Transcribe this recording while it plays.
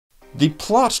The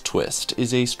plot twist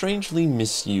is a strangely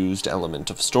misused element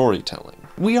of storytelling.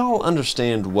 We all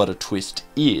understand what a twist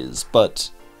is, but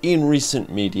in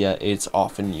recent media it's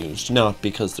often used not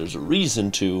because there's a reason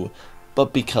to,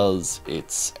 but because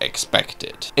it's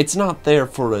expected. It's not there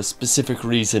for a specific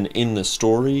reason in the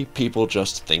story, people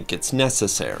just think it's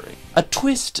necessary. A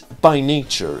twist, by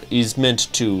nature, is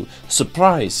meant to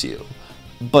surprise you,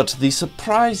 but the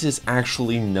surprise is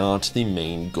actually not the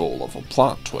main goal of a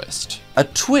plot twist. A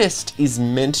twist is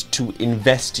meant to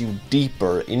invest you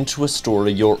deeper into a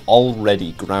story you're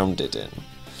already grounded in.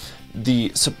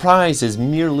 The surprise is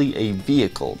merely a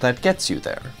vehicle that gets you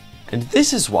there. And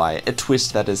this is why a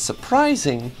twist that is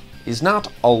surprising is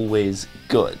not always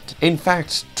good. In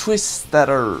fact, twists that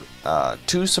are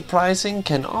too surprising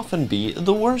can often be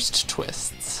the worst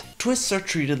twists. Twists are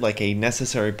treated like a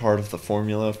necessary part of the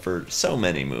formula for so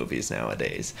many movies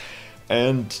nowadays,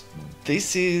 and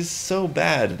this is so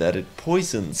bad that it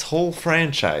poisons whole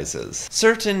franchises.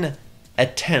 Certain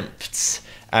attempts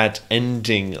at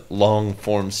ending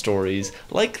long-form stories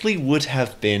likely would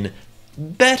have been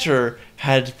better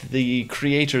had the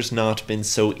creators not been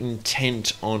so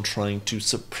intent on trying to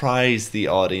surprise the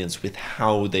audience with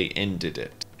how they ended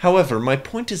it. However, my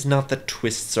point is not that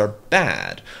twists are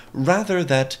bad, rather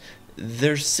that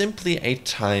there's simply a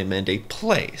time and a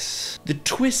place. The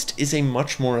twist is a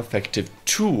much more effective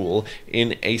tool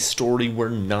in a story we're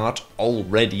not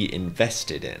already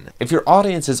invested in. If your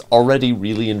audience is already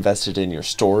really invested in your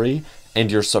story, and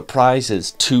your surprise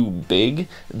is too big,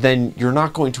 then you're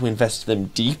not going to invest them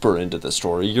deeper into the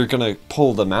story, you're gonna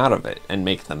pull them out of it and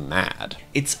make them mad.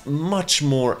 It's much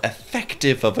more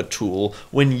effective of a tool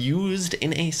when used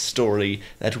in a story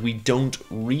that we don't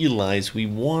realize we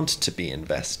want to be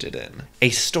invested in. A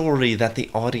story that the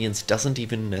audience doesn't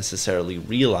even necessarily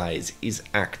realize is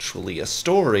actually a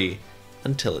story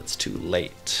until it's too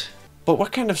late. But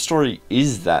what kind of story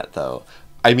is that, though?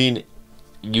 I mean,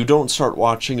 you don't start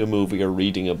watching a movie or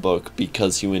reading a book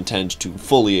because you intend to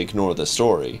fully ignore the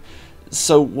story.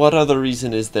 So what other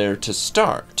reason is there to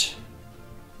start?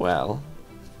 Well,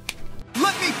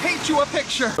 let me paint you a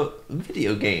picture!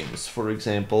 Video games, for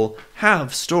example,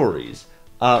 have stories.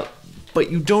 But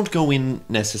you don't go in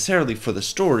necessarily for the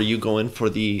story, you go in for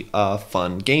the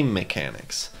fun game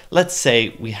mechanics. Let's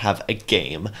say we have a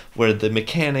game where the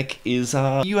mechanic is,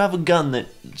 you have a gun that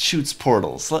shoots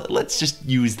portals. Let's just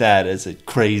use that as a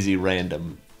crazy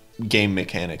random game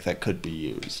mechanic that could be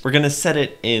used. We're gonna set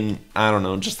it in, I don't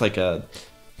know, just like a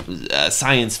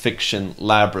science fiction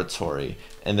laboratory,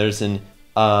 and there's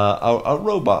a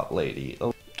robot lady.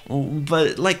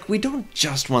 But, like, we don't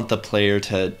just want the player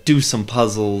to do some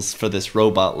puzzles for this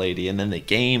robot lady and then the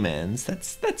game ends.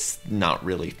 That's not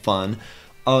really fun.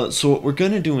 So what we're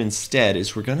gonna do instead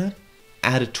is we're gonna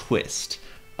add a twist.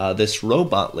 This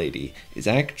robot lady is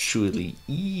actually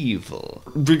evil.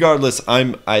 Regardless,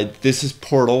 this is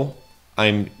Portal.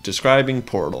 I'm describing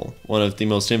Portal, one of the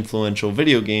most influential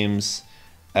video games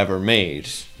ever made,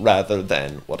 rather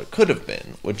than what it could have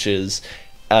been, which is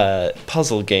a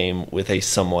puzzle game with a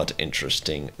somewhat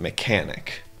interesting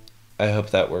mechanic. I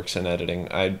hope that works in editing.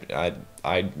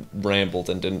 I rambled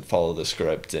and didn't follow the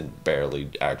script and barely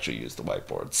actually used the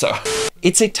whiteboard, so.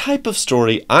 It's a type of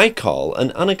story I call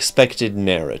an unexpected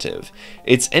narrative.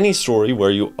 It's any story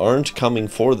where you aren't coming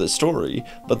for the story,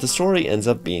 but the story ends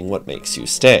up being what makes you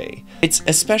stay. It's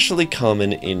especially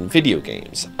common in video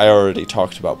games. I already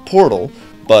talked about Portal,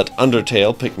 but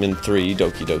Undertale, Pikmin 3,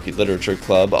 Doki Doki Literature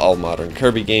Club, all modern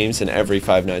Kirby games, and every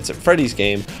Five Nights at Freddy's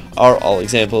game are all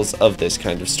examples of this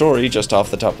kind of story just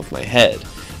off the top of my head.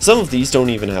 Some of these don't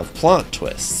even have plot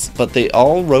twists, but they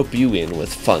all rope you in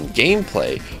with fun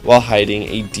gameplay while hiding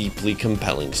a deeply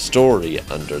compelling story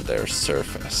under their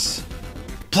surface.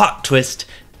 Plot twist!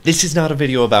 This is not a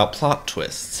video about plot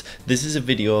twists. This is a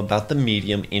video about the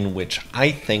medium in which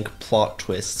I think plot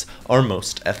twists are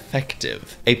most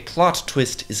effective. A plot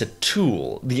twist is a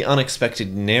tool. The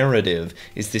unexpected narrative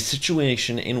is the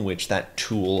situation in which that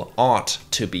tool ought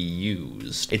to be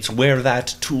used. It's where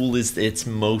that tool is its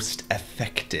most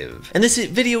effective. And this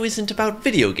video isn't about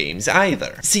video games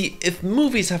either. See, if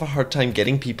movies have a hard time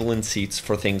getting people in seats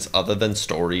for things other than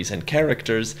stories and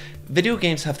characters, video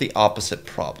games have the opposite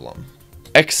problem.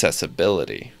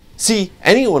 Accessibility. See,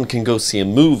 anyone can go see a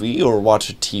movie or watch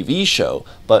a TV show,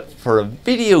 but for a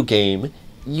video game,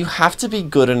 you have to be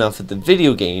good enough at the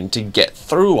video game to get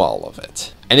through all of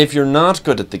it. And if you're not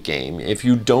good at the game, if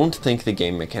you don't think the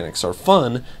game mechanics are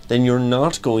fun, then you're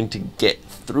not going to get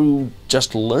through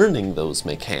just learning those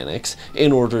mechanics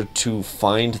in order to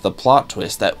find the plot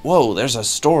twist that, whoa, there's a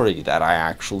story that I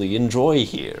actually enjoy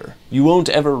here. You won't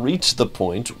ever reach the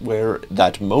point where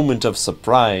that moment of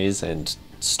surprise and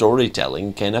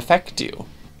storytelling can affect you.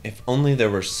 If only there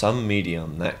were some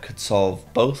medium that could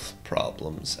solve both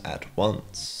problems at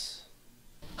once.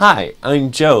 Hi,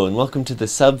 I'm Joe, and welcome to the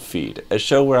Subfeed, a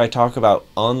show where I talk about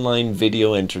online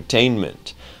video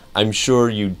entertainment. I'm sure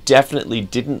you definitely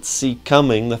didn't see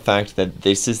coming the fact that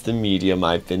this is the medium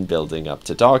I've been building up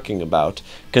to talking about,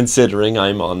 considering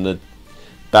I'm on the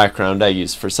background I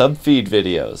use for Subfeed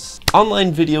videos.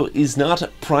 Online video is not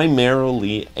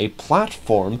primarily a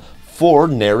platform for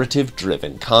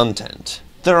narrative-driven content.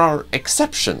 There are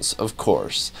exceptions, of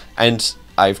course, and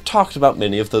I've talked about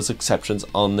many of those exceptions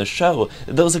on the show.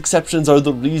 Those exceptions are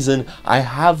the reason I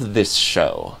have this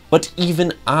show. But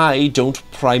even I don't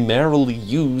primarily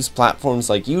use platforms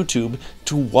like YouTube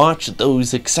to watch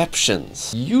those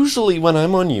exceptions. Usually when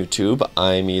I'm on YouTube,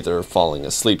 I'm either falling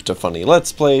asleep to funny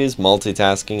Let's Plays,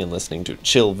 multitasking and listening to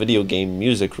chill video game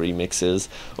music remixes,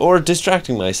 or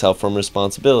distracting myself from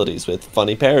responsibilities with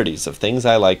funny parodies of things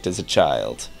I liked as a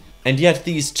child. And yet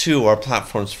these two are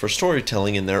platforms for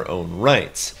storytelling in their own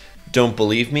rights. Don't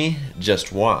believe me?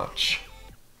 Just watch.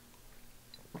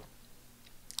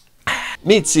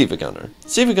 Meet SHcMOOK.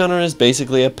 SHcMOOK is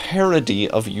basically a parody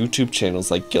of YouTube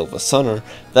channels like Gilvasunner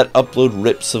that upload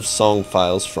rips of song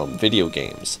files from video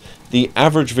games. The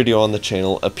average video on the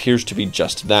channel appears to be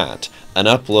just that, an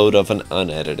upload of an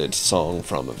unedited song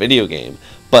from a video game.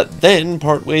 But then,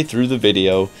 partway through the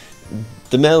video,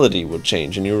 the melody would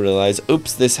change and you realize,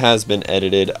 oops, this has been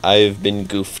edited, I've been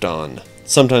goofed on.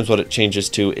 Sometimes what it changes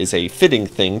to is a fitting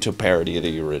thing to parody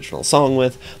the original song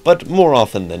with, but more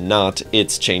often than not,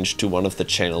 it's changed to one of the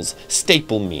channel's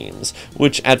staple memes,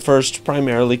 which at first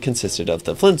primarily consisted of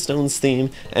the Flintstones theme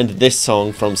and this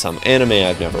song from some anime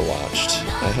I've never watched.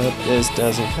 I hope this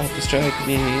doesn't copy-strike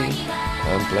me.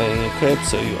 I'm playing a clip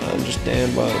so you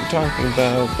understand what I'm talking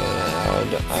about,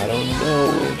 but I don't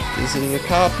know if this is a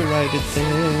copyrighted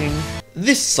thing.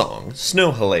 This song,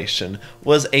 Snowhalation,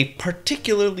 was a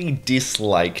particularly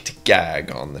disliked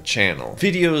gag on the channel.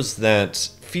 Videos that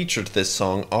featured this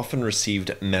song often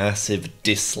received massive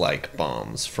dislike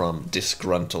bombs from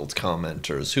disgruntled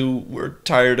commenters who were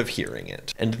tired of hearing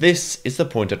it. And this is the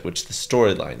point at which the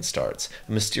storyline starts.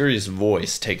 A mysterious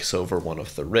voice takes over one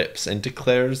of the rips and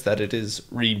declares that it is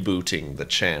rebooting the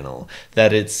channel,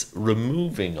 that it's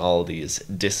removing all these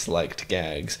disliked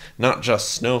gags, not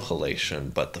just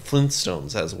Snowhalation, but the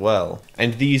Flintstones as well.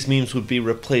 And these memes would be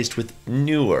replaced with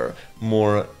newer,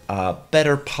 more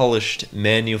better polished,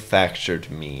 manufactured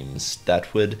memes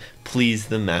that would please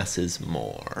the masses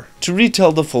more. To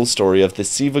retell the full story of the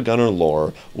SHcMOOK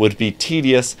lore would be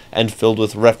tedious and filled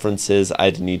with references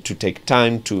I'd need to take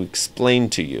time to explain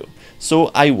to you, so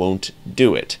I won't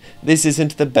do it. This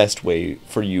isn't the best way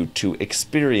for you to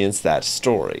experience that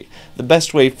story. The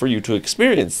best way for you to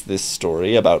experience this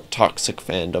story about toxic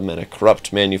fandom and a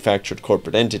corrupt manufactured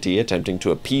corporate entity attempting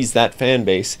to appease that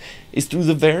fanbase is through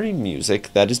the very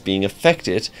music that is being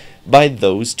affected by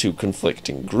those two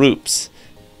conflicting groups.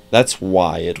 That's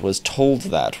why it was told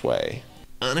that way.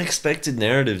 Unexpected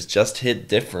narratives just hit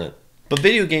different. But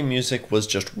video game music was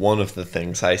just one of the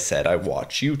things I said I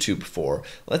watch YouTube for.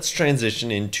 Let's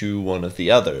transition into one of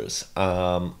the others,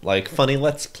 like funny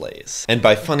Let's Plays. And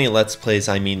by funny Let's Plays,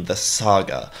 I mean the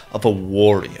saga of a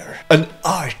warrior, an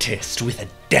artist with a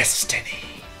destiny.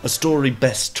 A story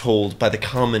best told by the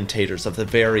commentators of the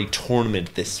very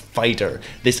tournament this fighter,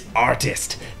 this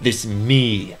artist, this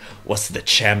me was the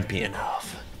champion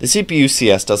of. The CPU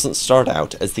CS doesn't start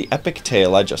out as the epic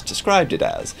tale I just described it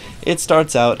as. It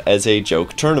starts out as a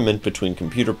joke tournament between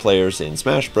computer players in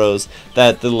Smash Bros.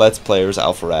 That the Let's Players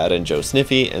Alpharad and Joe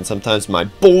Sniffy, and sometimes my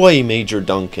boy Major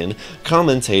Duncan,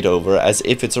 commentate over as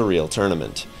if it's a real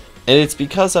tournament. And it's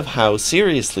because of how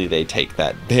seriously they take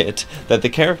that bit that the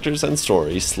characters and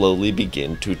stories slowly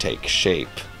begin to take shape.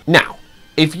 Now,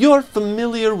 if you're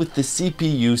familiar with the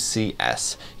CPU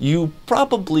CS, you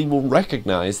probably will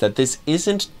recognize that this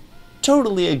isn't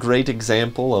totally a great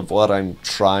example of what I'm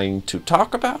trying to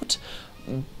talk about,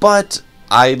 but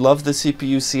I love the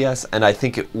CPU CS and I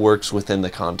think it works within the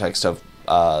context of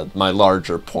my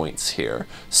larger points here,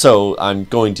 so I'm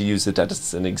going to use it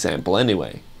as an example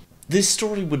anyway. This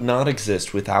story would not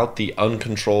exist without the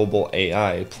uncontrollable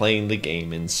AI playing the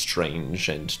game in strange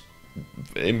and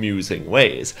amusing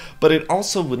ways, but it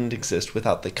also wouldn't exist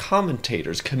without the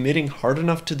commentators committing hard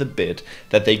enough to the bit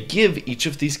that they give each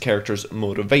of these characters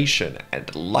motivation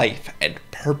and life and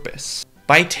purpose.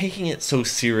 By taking it so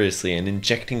seriously and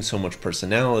injecting so much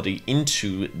personality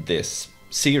into this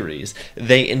series,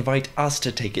 they invite us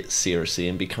to take it seriously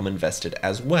and become invested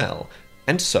as well,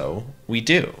 and so we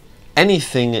do.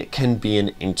 Anything can be an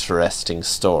interesting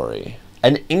story.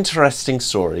 An interesting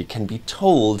story can be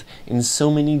told in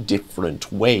so many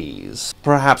different ways.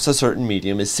 Perhaps a certain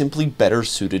medium is simply better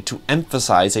suited to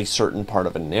emphasize a certain part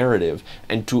of a narrative,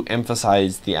 and to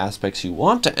emphasize the aspects you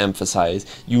want to emphasize,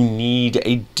 you need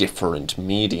a different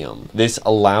medium. This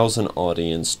allows an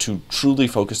audience to truly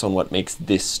focus on what makes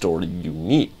this story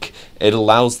unique. It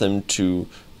allows them to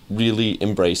really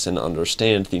embrace and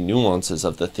understand the nuances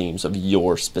of the themes of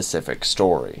your specific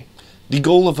story. The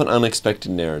goal of an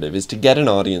unexpected narrative is to get an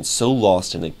audience so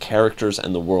lost in the characters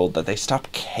and the world that they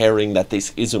stop caring that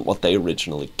this isn't what they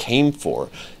originally came for.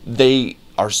 They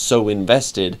are so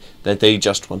invested that they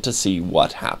just want to see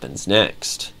what happens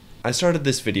next. I started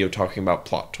this video talking about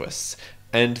plot twists,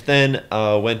 and then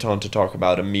went on to talk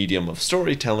about a medium of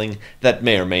storytelling that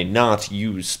may or may not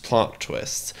use plot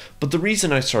twists. But the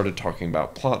reason I started talking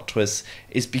about plot twists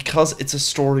is because it's a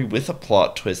story with a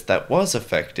plot twist that was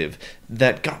effective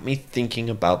that got me thinking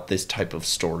about this type of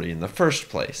story in the first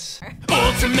place.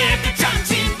 Ultramechatron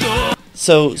Team Go!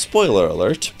 So, spoiler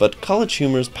alert, but College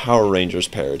Humor's Power Rangers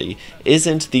parody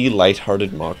isn't the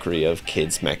lighthearted mockery of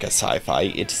kids' mecha sci-fi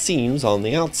it seems on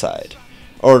the outside.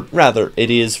 Or rather, it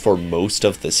is for most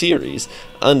of the series,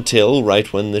 until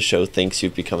right when the show thinks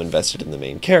you've become invested in the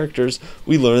main characters,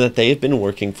 we learn that they have been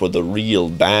working for the real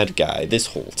bad guy this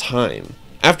whole time.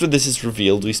 After this is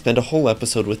revealed, we spend a whole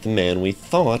episode with the man we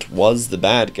thought was the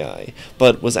bad guy,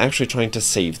 but was actually trying to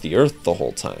save the Earth the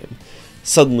whole time.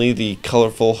 Suddenly, the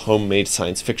colorful, homemade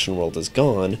science fiction world is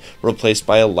gone, replaced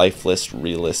by a lifeless,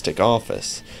 realistic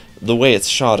office. The way it's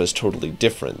shot is totally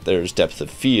different. There's depth of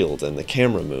field and the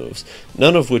camera moves,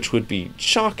 none of which would be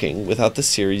shocking without the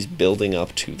series building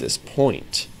up to this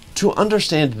point. To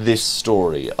understand this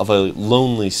story of a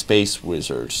lonely space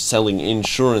wizard selling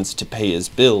insurance to pay his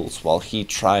bills while he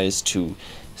tries to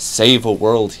save a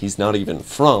world he's not even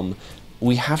from,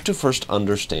 we have to first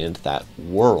understand that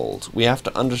world. We have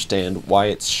to understand why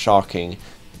it's shocking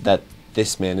that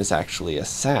this man is actually a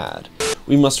sad.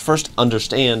 We must first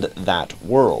understand that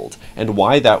world, and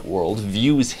why that world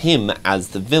views him as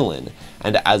the villain,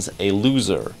 and as a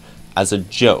loser, as a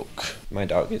joke. My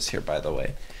dog is here, by the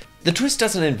way. The twist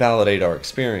doesn't invalidate our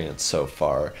experience so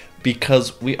far,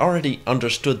 because we already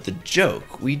understood the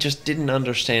joke. We just didn't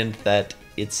understand that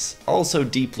it's also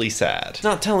deeply sad. It's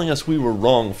not telling us we were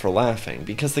wrong for laughing,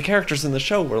 because the characters in the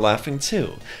show were laughing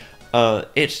too.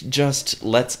 It just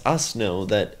lets us know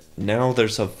that now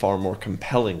there's a far more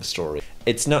compelling story.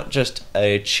 It's not just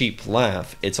a cheap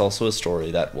laugh, it's also a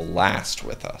story that will last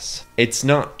with us. It's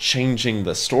not changing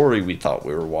the story we thought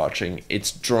we were watching,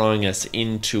 it's drawing us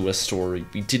into a story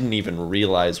we didn't even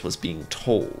realize was being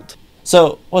told.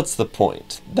 So, what's the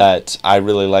point? That I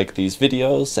really like these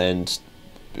videos and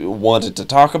wanted to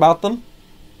talk about them?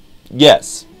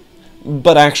 Yes,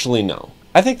 but actually no.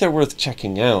 I think they're worth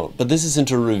checking out, but this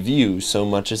isn't a review so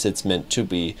much as it's meant to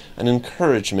be an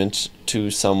encouragement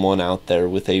to someone out there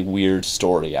with a weird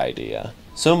story idea.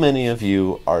 So many of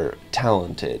you are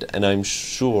talented, and I'm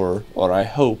sure, or I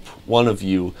hope, one of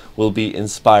you will be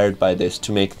inspired by this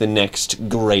to make the next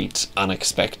great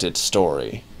unexpected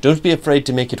story. Don't be afraid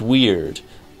to make it weird,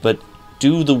 but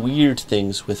do the weird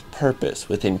things with purpose,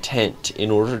 with intent, in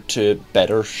order to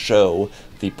better show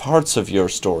the parts of your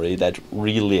story that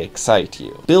really excite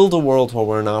you. Build a world while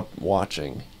we're not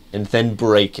watching, and then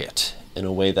break it in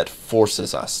a way that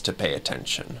forces us to pay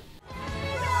attention.